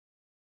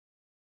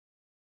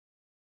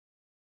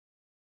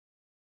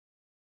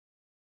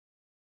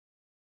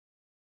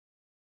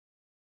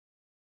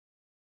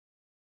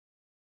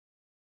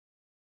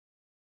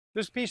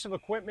This piece of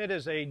equipment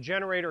is a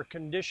generator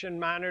condition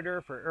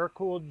monitor for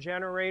air-cooled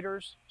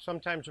generators,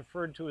 sometimes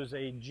referred to as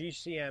a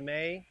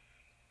GCM-A.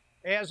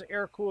 As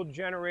air-cooled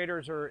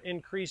generators are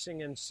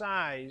increasing in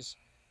size,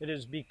 it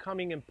is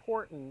becoming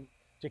important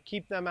to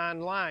keep them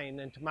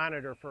online and to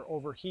monitor for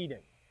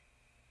overheating.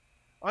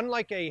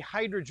 Unlike a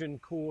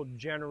hydrogen-cooled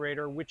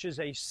generator, which is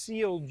a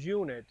sealed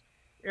unit,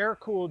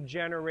 air-cooled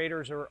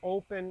generators are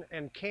open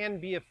and can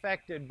be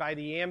affected by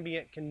the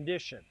ambient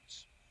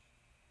conditions.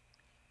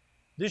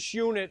 This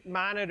unit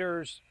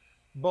monitors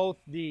both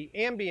the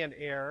ambient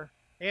air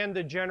and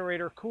the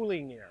generator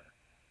cooling air.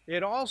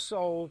 It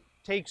also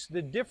takes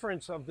the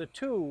difference of the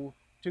two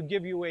to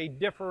give you a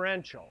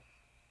differential.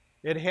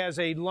 It has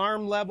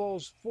alarm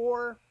levels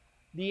for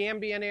the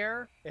ambient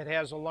air, it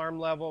has alarm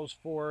levels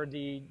for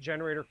the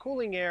generator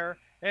cooling air,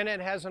 and it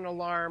has an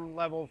alarm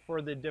level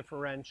for the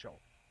differential.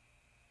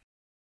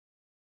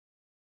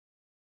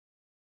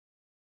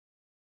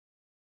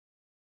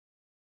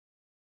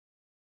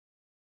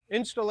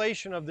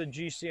 Installation of the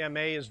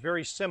GCM-A is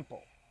very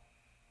simple.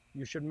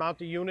 You should mount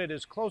the unit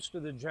as close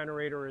to the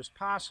generator as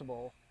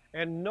possible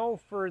and no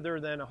further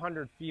than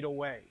 100 feet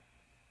away.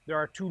 There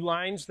are two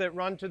lines that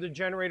run to the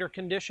generator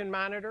condition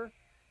monitor.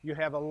 You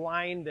have a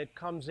line that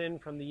comes in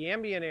from the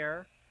ambient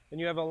air, and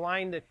you have a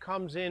line that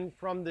comes in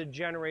from the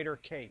generator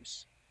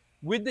case.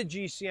 With the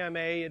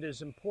GCM-A, it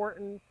is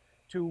important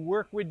to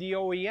work with the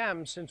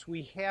OEM since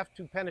we have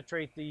to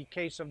penetrate the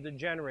case of the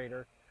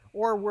generator,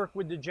 or work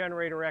with the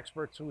generator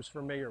experts who's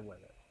familiar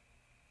with it.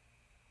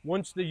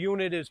 Once the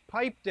unit is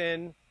piped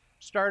in,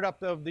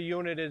 startup of the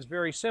unit is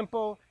very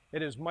simple.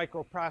 It is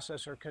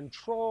microprocessor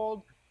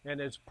controlled and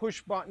it's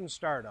push button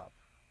startup.